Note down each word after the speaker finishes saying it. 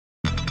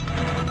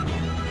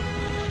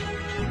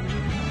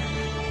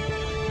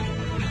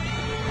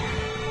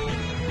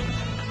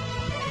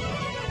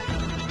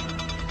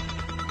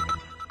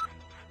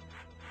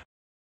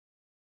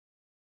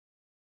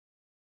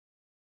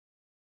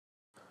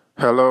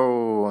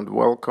Hello and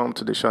welcome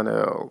to the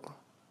channel.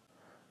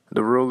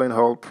 The ruling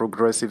All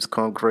Progressives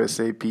Congress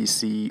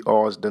APC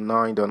has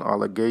denied an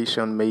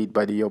allegation made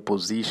by the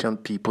opposition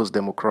People's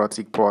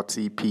Democratic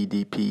Party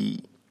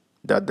PDP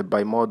that the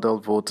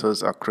bimodal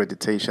voters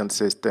accreditation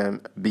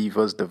system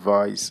BVAs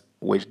device,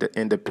 which the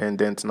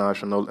Independent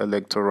National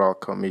Electoral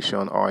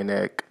Commission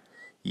INEC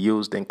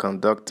used in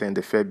conducting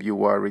the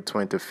February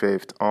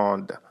 25th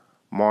and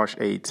March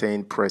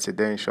 18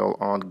 presidential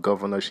and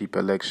governorship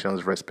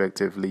elections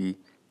respectively,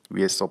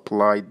 were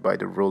supplied by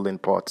the ruling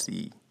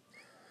party.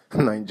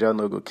 Naija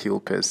no go kill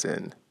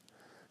person.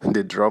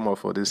 The drama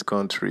for this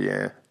country,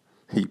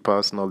 he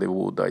personally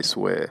would, I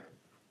swear.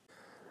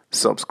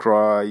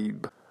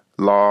 Subscribe,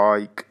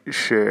 like,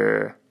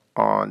 share,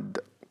 and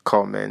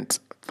comment.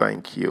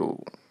 Thank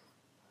you.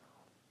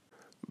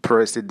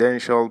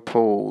 Presidential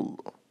poll.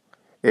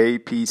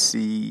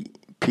 APC,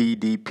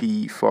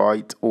 PDP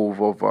fight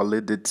over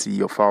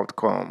validity of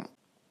outcome.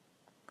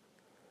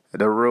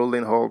 The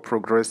ruling All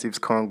Progressives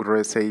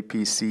Congress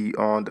APC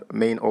and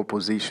main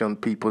opposition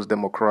People's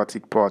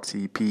Democratic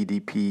Party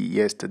PDP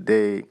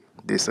yesterday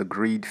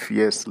disagreed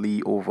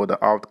fiercely over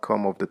the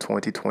outcome of the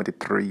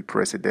 2023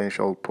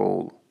 presidential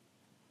poll.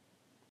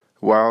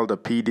 While the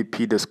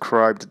PDP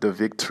described the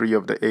victory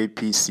of the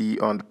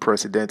APC and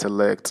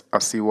President-elect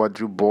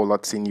Asiwaju Bola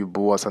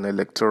Tinubu as an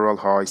electoral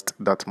heist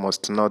that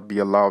must not be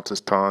allowed to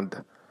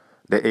stand,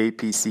 the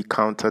APC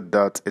countered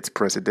that its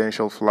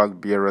presidential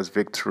flag-bearer's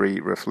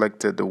victory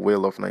reflected the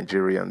will of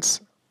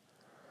Nigerians.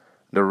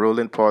 The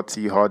ruling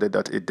party added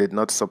that it did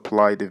not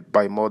supply the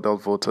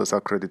bimodal voters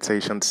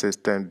accreditation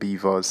system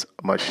BVAs,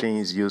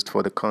 machines used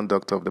for the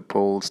conduct of the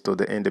polls, to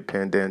the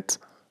Independent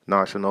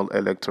National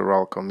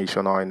Electoral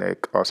Commission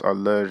INEC as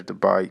alleged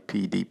by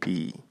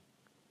PDP.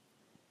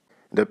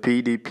 The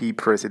PDP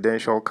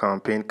Presidential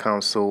Campaign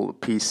Council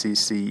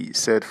 (PCC)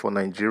 said for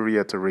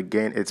Nigeria to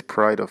regain its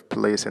pride of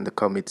place in the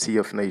Committee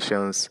of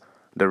Nations,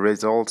 the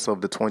results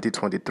of the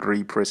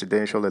 2023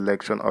 presidential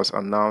election as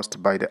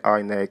announced by the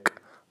INEC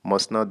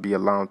must not be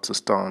allowed to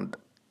stand.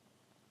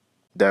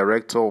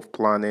 Director of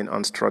Planning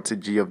and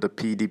Strategy of the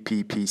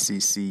PDP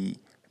PCC,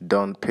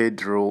 Don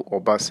Pedro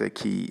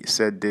Obaseki,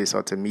 said this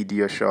at a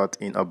media shot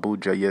in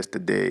Abuja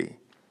yesterday.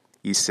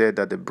 He said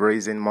that the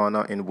brazen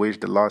manner in which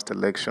the last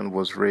election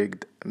was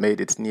rigged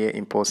made it near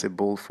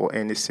impossible for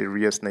any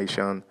serious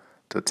nation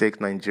to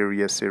take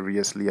Nigeria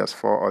seriously as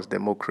far as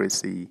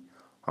democracy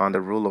and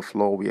the rule of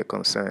law were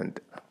concerned.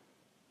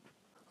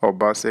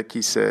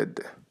 Obaseki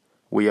said,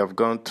 "We have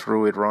gone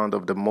through a round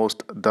of the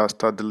most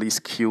dastardly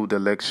skewed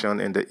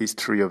election in the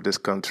history of this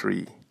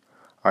country.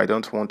 I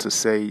don't want to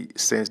say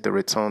since the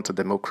return to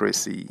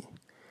democracy.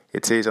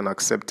 It is an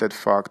accepted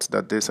fact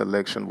that this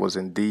election was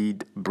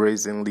indeed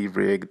brazenly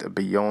rigged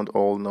beyond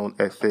all known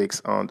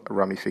ethics and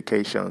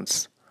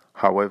ramifications.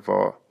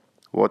 However,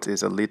 what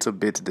is a little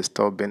bit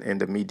disturbing in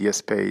the media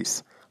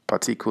space,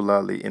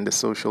 particularly in the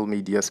social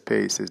media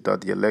space, is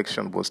that the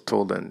election was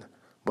stolen.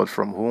 But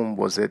from whom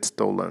was it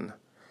stolen?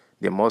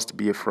 There must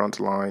be a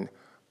frontline,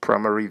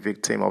 primary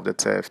victim of the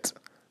theft.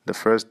 The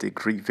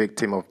first-degree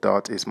victim of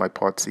that is my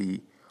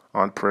party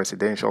and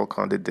presidential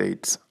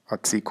candidate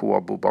Atiku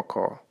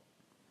Abubakar.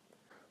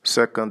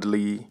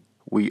 Secondly,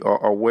 we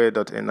are aware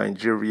that in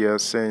Nigeria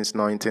since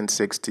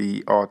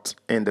 1960 at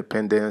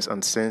independence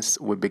and since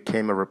we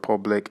became a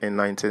republic in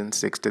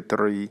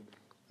 1963,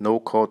 no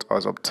court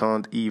has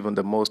overturned even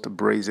the most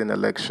brazen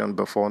election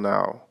before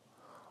now.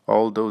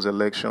 All those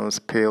elections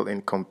pale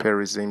in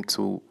comparison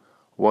to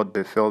what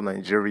befell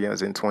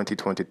Nigerians in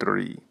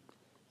 2023.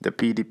 The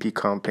PDP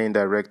campaign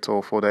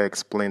director further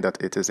explained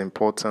that it is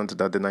important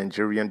that the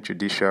Nigerian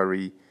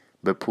judiciary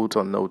be put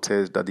on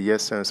notice that the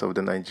essence of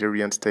the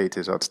Nigerian state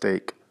is at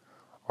stake.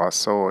 As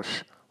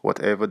such,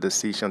 whatever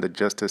decision the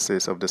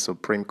justices of the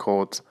Supreme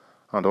Court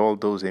and all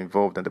those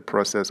involved in the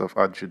process of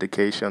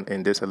adjudication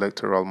in this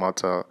electoral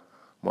matter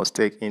must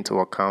take into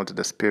account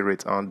the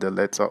spirit and the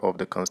letter of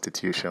the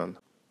Constitution."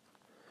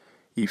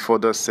 He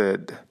further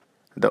said,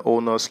 "The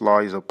onus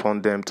lies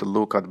upon them to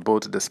look at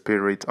both the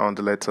spirit and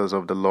the letters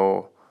of the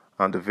law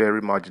and the very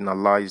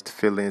marginalized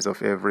feelings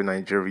of every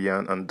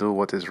Nigerian and do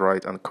what is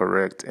right and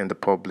correct in the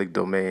public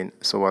domain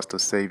so as to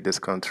save this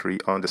country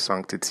and the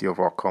sanctity of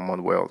our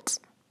Commonwealth.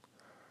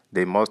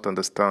 They must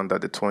understand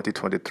that the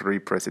 2023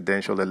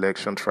 Presidential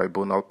Election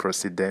Tribunal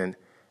proceeding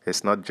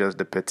is not just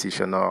the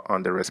petitioner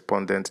and the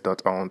respondent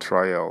that are on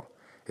trial.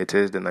 It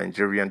is the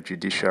Nigerian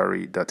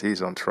judiciary that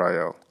is on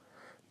trial.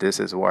 This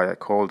is why I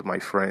called my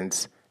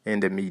friends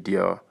in the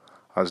media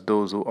as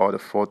those who are the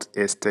fourth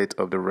estate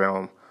of the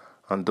realm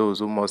and those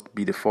who must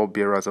be the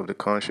forebearers of the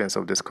conscience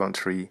of this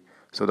country,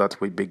 so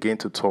that we begin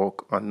to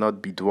talk and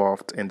not be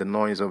dwarfed in the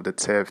noise of the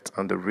theft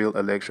and the real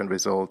election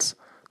results,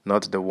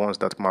 not the ones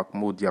that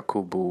Mahmoud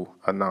Yakubu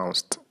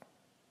announced.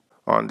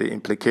 On the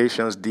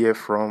implications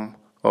therefrom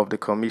of the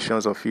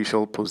Commission's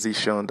official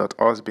position that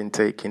has been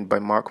taken by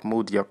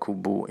Mahmoud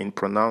Yakubu in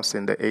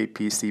pronouncing the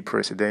APC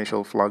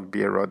presidential flag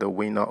bearer the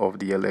winner of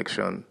the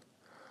election.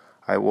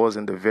 I was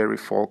in the very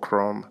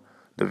fulcrum,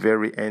 the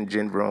very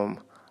engine room.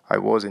 I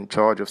was in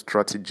charge of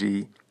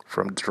strategy,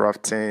 from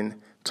drafting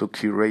to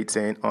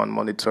curating and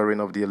monitoring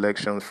of the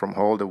elections from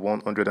all the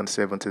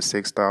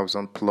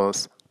 176,000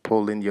 plus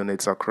polling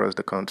units across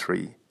the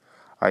country.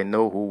 I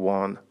know who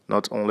won,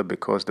 not only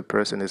because the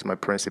person is my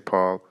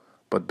principal,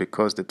 but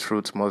because the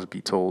truth must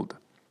be told.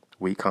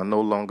 We can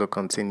no longer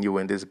continue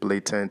in this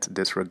blatant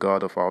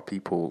disregard of our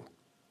people.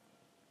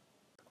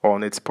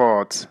 On its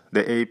part,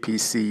 the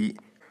APC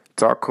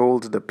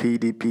tackled the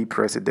PDP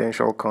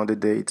presidential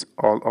candidate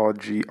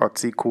Al-Haji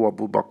Atiku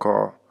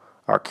Abubakar,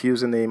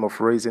 accusing him of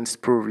raising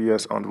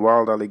spurious and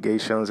wild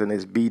allegations in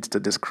his bid to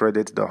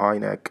discredit the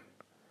INEC.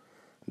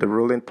 The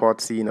ruling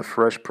party, in a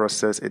fresh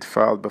process it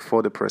filed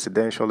before the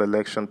Presidential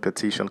Election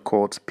Petition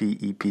Court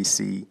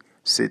 (PEPC)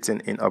 sitting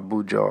in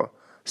Abuja,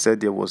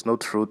 said there was no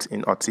truth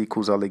in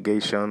Atiku's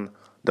allegation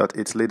that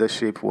its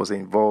leadership was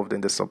involved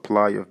in the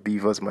supply of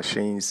BVAs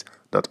machines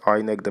that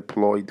INEC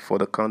deployed for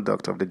the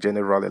conduct of the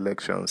general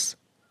elections.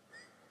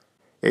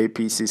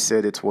 APC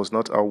said it was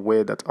not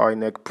aware that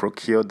INEC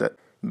procured the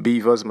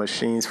BVAs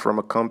machines from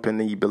a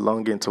company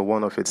belonging to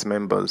one of its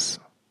members.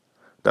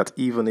 That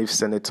even if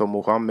Senator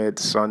Mohammed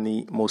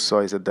Sani Musa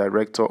is a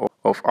director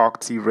of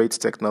Acti-Rate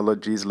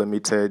Technologies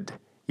Limited,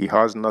 he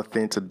has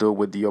nothing to do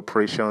with the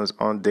operations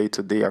and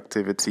day-to-day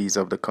activities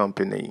of the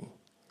company.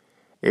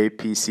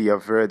 APC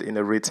averred in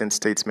a written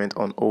statement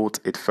on oath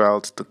it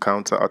filed to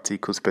counter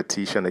Atiku's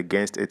petition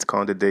against its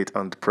candidate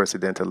and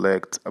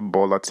president-elect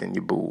Bola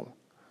Tinubu.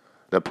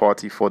 The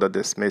party further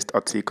dismissed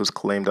Atiku's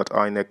claim that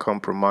INEC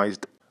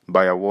compromised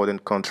by awarding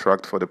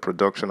contract for the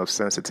production of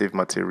sensitive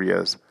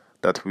materials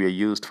that were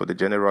used for the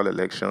general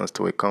elections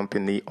to a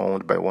company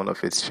owned by one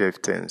of its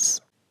chieftains.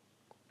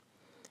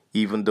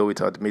 Even though it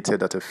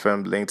admitted that a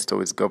firm linked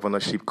to its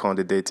governorship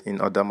candidate in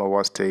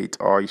Adamawa State,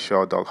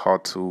 Aisha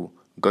Dalhatu,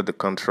 got the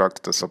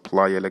contract to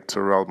supply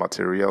electoral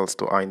materials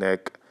to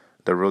INEC,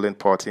 the ruling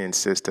party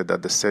insisted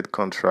that the said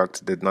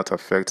contract did not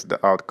affect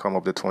the outcome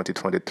of the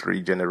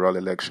 2023 general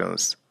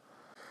elections.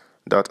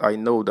 That I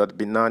know that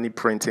Binani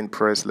Printing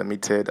Press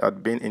Limited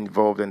had been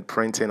involved in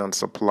printing and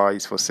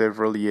supplies for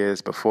several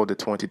years before the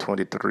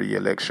 2023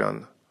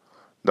 election.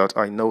 That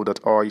I know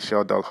that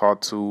Aisha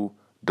Dalhatu,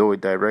 though a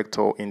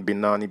director in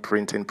Binani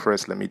Printing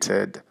Press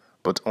Limited,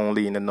 but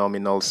only in a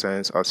nominal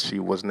sense as she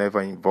was never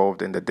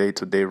involved in the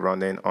day-to-day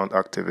running and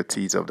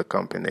activities of the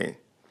company.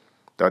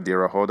 That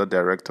there are other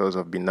directors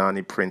of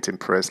Binani Printing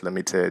Press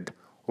Limited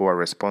who are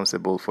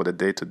responsible for the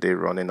day-to-day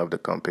running of the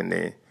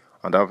company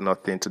and have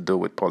nothing to do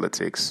with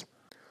politics.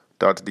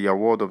 That the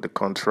award of the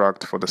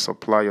contract for the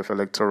supply of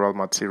electoral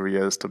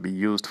materials to be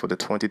used for the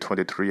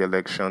 2023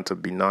 election to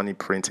Binani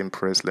Printing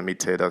Press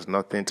Limited has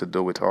nothing to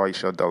do with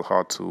Aisha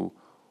Dalhatu,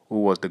 who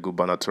was the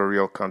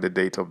gubernatorial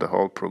candidate of the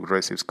All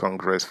Progressives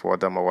Congress for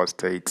Adamawa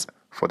State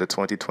for the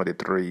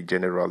 2023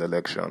 general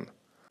election.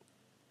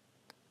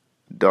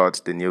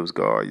 That's the news,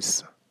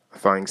 guys.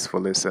 Thanks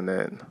for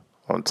listening.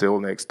 Until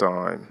next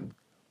time,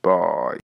 bye.